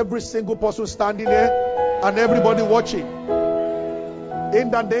upon every single person standing there and everybody watching. In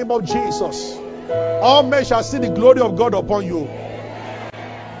the name of Jesus. All men shall see the glory of God upon you.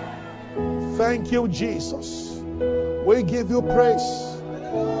 Thank you, Jesus. We give you praise.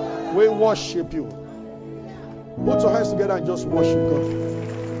 We worship you. Put your hands together and just worship God.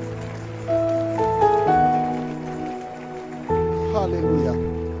 Hallelujah.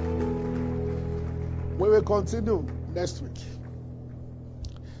 We will continue next week.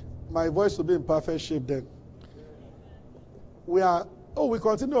 My voice will be in perfect shape then. We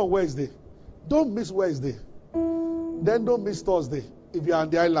continue on Wednesday. Don't miss Wednesday. Then don't miss Thursday if you're on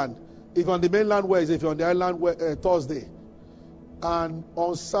the island. If you're on the mainland Wednesday, if you're on the island Thursday. And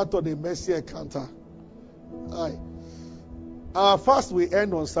on Saturday, Mercy Encounter. Our fast will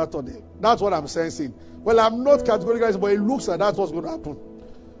end on Saturday. That's what I'm sensing. Well, I'm not categorical, but it looks like that's what's going to happen.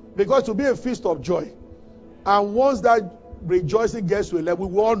 Because to be a feast of joy. And once that rejoicing gets to a level,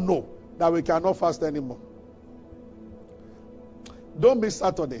 we all know that we cannot fast anymore. Don't miss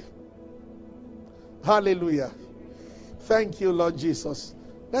Saturday. Hallelujah. Thank you, Lord Jesus.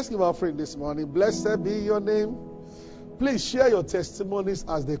 Let's give our offering this morning. Blessed be your name. Please share your testimonies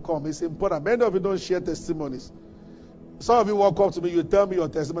as they come. It's important. Many of you don't share testimonies. Some of you walk up to me, you tell me your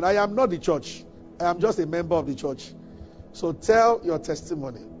testimony. I am not the church. I am just a member of the church. So tell your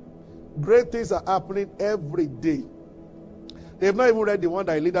testimony. Great things are happening every day. They've not even read the one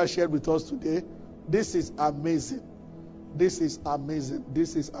that a leader shared with us today. This is amazing. This is amazing.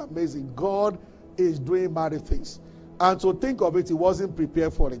 This is amazing. God is doing mighty things. And to think of it, he wasn't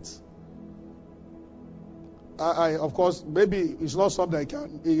prepared for it. Of course, maybe it's not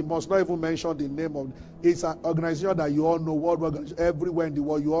something he must not even mention the name of. It's an organization that you all know, world organization, everywhere in the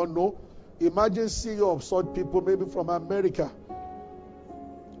world, you all know. Imagine CEO of such people, maybe from America.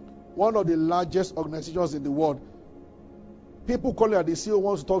 One of the largest organizations in the world. People calling at the CEO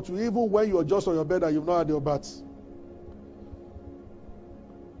wants to talk to you, even when you're just on your bed and you've not had your bath.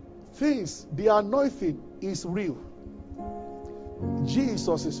 Things, the anointing is real.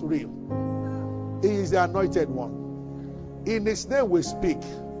 Jesus is real. He is the anointed one. In his name we speak.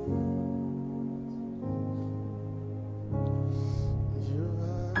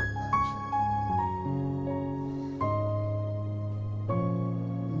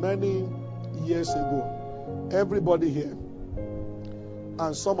 Many years ago, everybody here,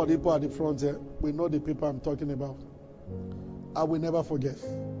 and some of the people at the front there, we know the people I'm talking about. I will never forget.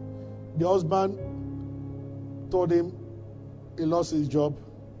 The husband told him he lost his job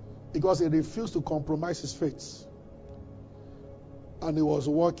because he refused to compromise his faith. And he was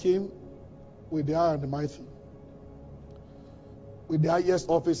working with the high and the mighty, with the highest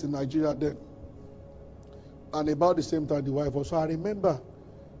office in Nigeria then. And about the same time, the wife was. So I remember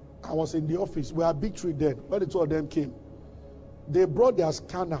I was in the office. We had Big Tree then. When the two of them came, they brought their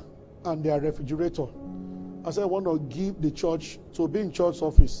scanner and their refrigerator. I said, I want to give the church to be in church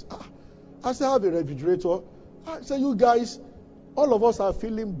office. I said, I have a refrigerator. I said, you guys, all of us are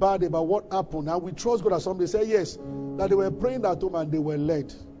feeling bad about what happened. And we trust God. Or somebody said, yes, that they were praying at home and they were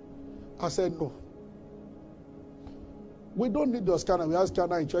led. I said, no. We don't need the scanner. We have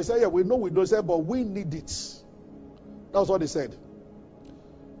scanner in church. I said, yeah, we know we don't. Say, but we need it. That's what they said.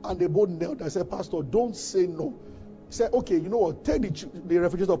 And they both knelt. I said, Pastor, don't say no. He said, okay, you know what? Take the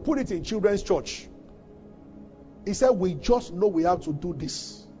refrigerator, put it in children's church. He said, we just know we have to do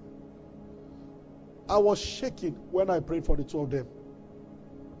this. I was shaking when I prayed for the two of them.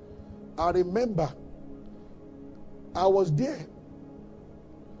 I remember I was there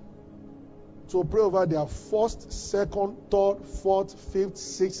to pray over their first, second, third, fourth, fifth,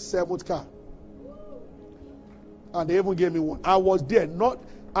 sixth, seventh car. And they even gave me one. I was there, not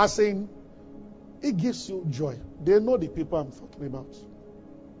as saying, it gives you joy. They know the people I'm talking about.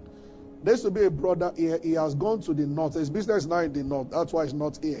 There used to be a brother here. He has gone to the north. His business is now in the north. That's why he's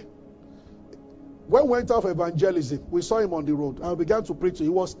not here. When we went out for evangelism, we saw him on the road. And we began to preach. He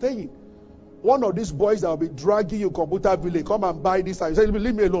was staying. One of these boys that will be dragging you computer village, come and buy this. He said,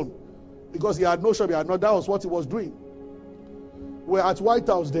 leave me alone. Because he had no shop. That was what he was doing. We were at White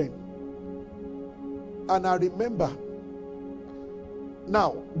House then. And I remember,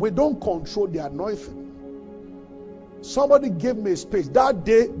 now, we don't control the anointing. Somebody gave me a space. That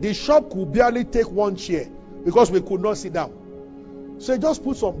day, the shop could barely take one chair because we could not sit down. So he just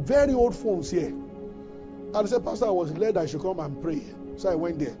put some very old phones here. And I said, Pastor, I was led I should come and pray. So I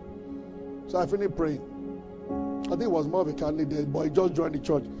went there. So I finished praying. I think it was more of a candidate, but he just joined the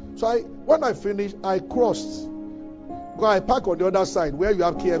church. So when I finished, I crossed. Because I parked on the other side where you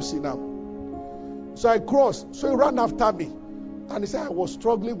have KFC now. So I crossed. So he ran after me. And he said, I was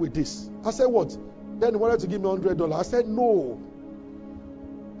struggling with this. I said, what? Then he wanted to give me $100. I said, no.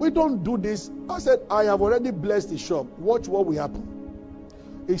 We don't do this. I said, I have already blessed the shop. Watch what will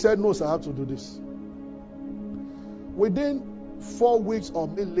happen. He said, no, sir, I have to do this. Within 4 weeks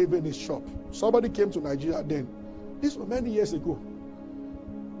of me leaving his shop, somebody came to Nigeria then. This was many years ago.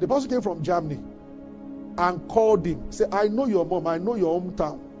 The person came from Germany and called him. Said, I know your mom. I know your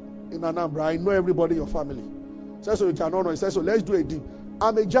hometown in Anambra. I know everybody in your family. Said, so you can honor. He said, so let's do a deal.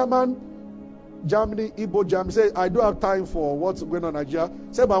 I'm a Germany, Igbo German. Say, I don't have time for what's going on in Nigeria.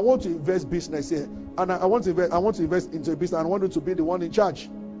 Say, but I want to invest business here. And I want to invest into a business. And I want you to be the one in charge.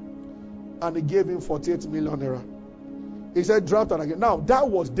 And he gave him 48 million naira. He said, draft and again. Now, that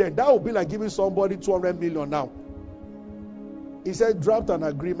was then. That would be like giving somebody 200 million now. He said, draft an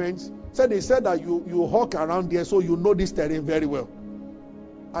agreement. They said that you hawk around there so you know this terrain very well.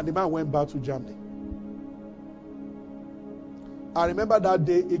 And the man went back to Germany. I remember that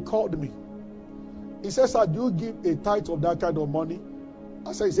day he called me. He said, sir, do you give a tithe of that kind of money?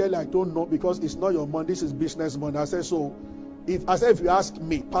 I said, I don't know because it's not your money. This is business money. I said, so if you ask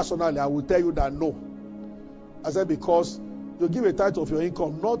me personally, I will tell you that no. I said, because you give a tithe of your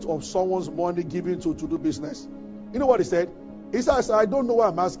income, not of someone's money given to do business. You know what he said? He said, I don't know why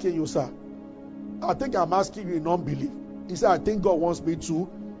I'm asking you, sir. I think I'm asking you in unbelief. He said, I think God wants me to.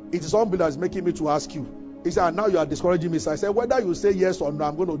 It is unbelief that's making me to ask you. He said, and now you are discouraging me. So I said, whether you say yes or no,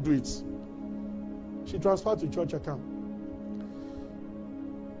 I'm going to do it. She transferred to church account.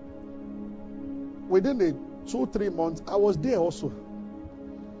 Within the 2-3 months, I was there also.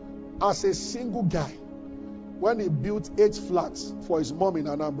 As a single guy. When he built 8 flats for his mom in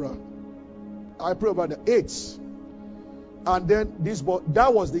Anambra. I pray about the 8. And then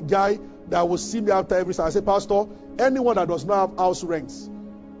that was the guy that would see me after every Sunday. I said, Pastor, anyone that does not have house rents,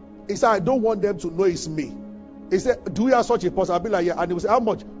 he said, I don't want them to know it's me. He said, do you have such a person? I'll be like, yeah. And he would say, how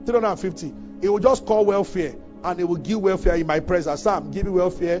much? 350. He would just call welfare and he will give welfare in my presence. Sam, give me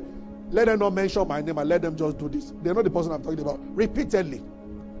welfare. Let them not mention my name and let them just do this. They're not the person I'm talking about. Repeatedly.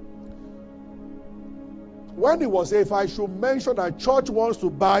 When he was here, if I should mention that church wants to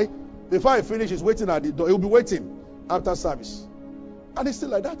buy, before I finish, he's waiting at the door. He'll be waiting after service. And it's still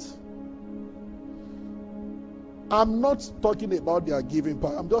like that. I'm not talking about their giving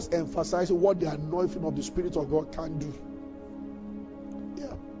part. I'm just emphasizing what the anointing of the Spirit of God can do.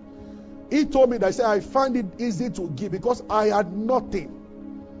 Yeah. He told me that, he said, I find it easy to give because I had nothing.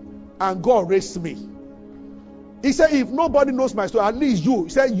 And God raised me. He said, if nobody knows my story, at least you. He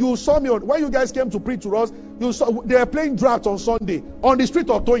said, you saw me when you guys came to preach to us, they were playing drafts on Sunday. On the street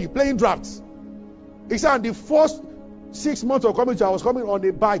of Toyi, playing drafts. He said, and the first 6 months of coming, I was coming on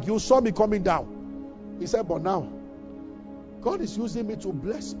a bike. You saw me coming down. He said, but now, God is using me to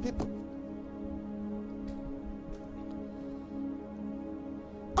bless people.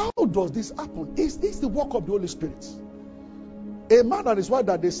 How does this happen? It's the work of the Holy Spirit. A man and his wife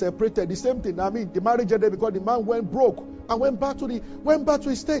that they separated, the same thing. I mean, the marriage ended because the man went broke and went back to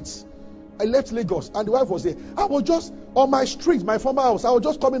his states. I left Lagos and the wife was there. I was just on my street, my former house. I was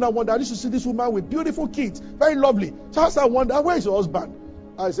just coming and wondering. I used to see this woman with beautiful kids, very lovely. So I wondered, where is your husband?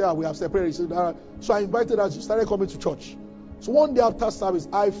 I said, we have separated. So I invited her. She started coming to church. So one day after service,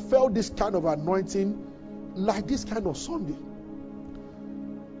 I felt this kind of anointing, like this kind of Sunday.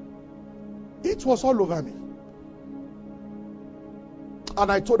 It was all over me. And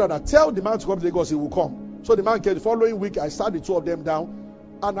I told her that, tell the man to come to Lagos, he will come. So the man came. The following week, I sat the two of them down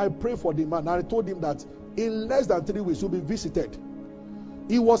and I prayed for the man. And I told him that in less than 3 weeks, he'll be visited.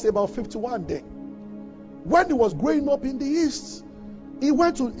 He was about 51 then. When he was growing up in the East, he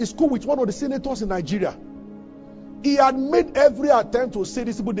went to school with one of the senators in Nigeria. He had made every attempt to see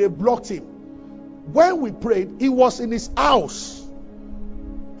these people. They blocked him. When we prayed, he was in his house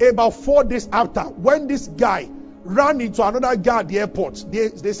about 4 days after, when this guy ran into another guy at the airport.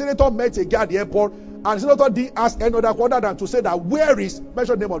 The senator met a guy at the airport, and the senator didn't ask any other than to say that, where is,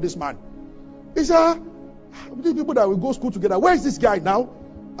 mention the name of this man. He said, these people that will go school together, where is this guy now?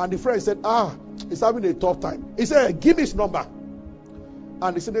 And the friend said, he's having a tough time. He said, give me his number.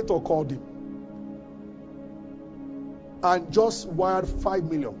 And the senator called him and just wired 5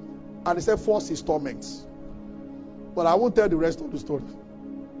 million. And he said, 4 installments. But I won't tell the rest of the story.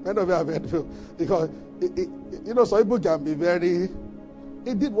 Many of you have heard, because some people can be very.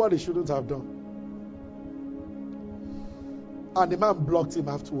 He did what he shouldn't have done, and the man blocked him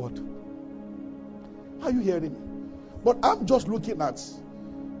afterward. Are you hearing me? But I'm just looking at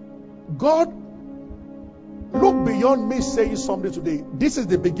God. Look beyond me saying something today. This is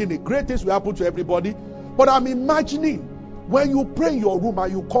the beginning. Great things will happen to everybody. But I'm imagining when you pray in your room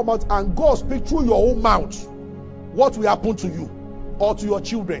and you come out and God speak through your own mouth, what will happen to you or to your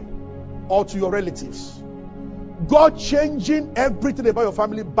children or to your relatives. God changing everything about your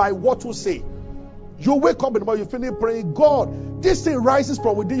family by what you say. You wake up in the morning, you finish praying, God, this thing rises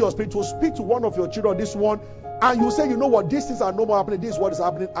from within your spirit to speak to one of your children, this one, and you say, you know what, these things are no more happening, this is what is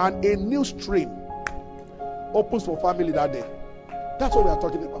happening, and a new stream opens for family that day. That's what we are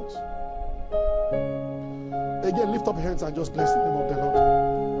talking about. Again, lift up your hands and just bless the name of the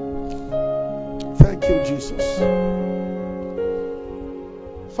Lord. Thank you, Jesus.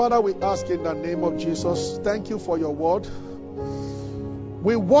 Father, we ask in the name of Jesus, thank you for your word.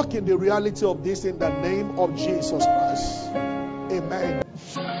 We walk in the reality of this in the name of Jesus Christ. Amen.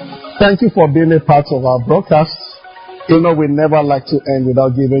 Thank you for being a part of our broadcast. You know, we never like to end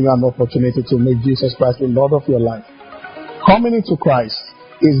without giving you an opportunity to make Jesus Christ the Lord of your life. Coming into Christ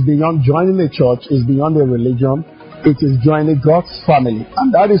is beyond joining a church, is beyond a religion. It is joining God's family.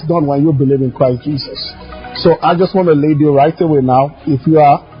 And that is done when you believe in Christ Jesus. So I just want to lead you right away now. If you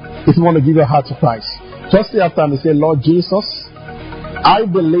want to give your heart to Christ, just say after me, say, Lord Jesus, I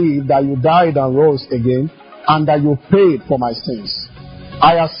believe that you died and rose again and that you paid for my sins.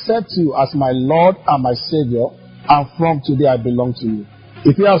 I accept you as my Lord and my Savior. And from today I belong to you.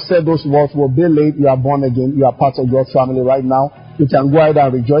 If you have said those words, will be late, you are born again, you are part of God's family right now. You can go ahead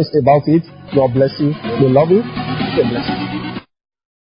and rejoice about it. God bless you. We love you. God bless you.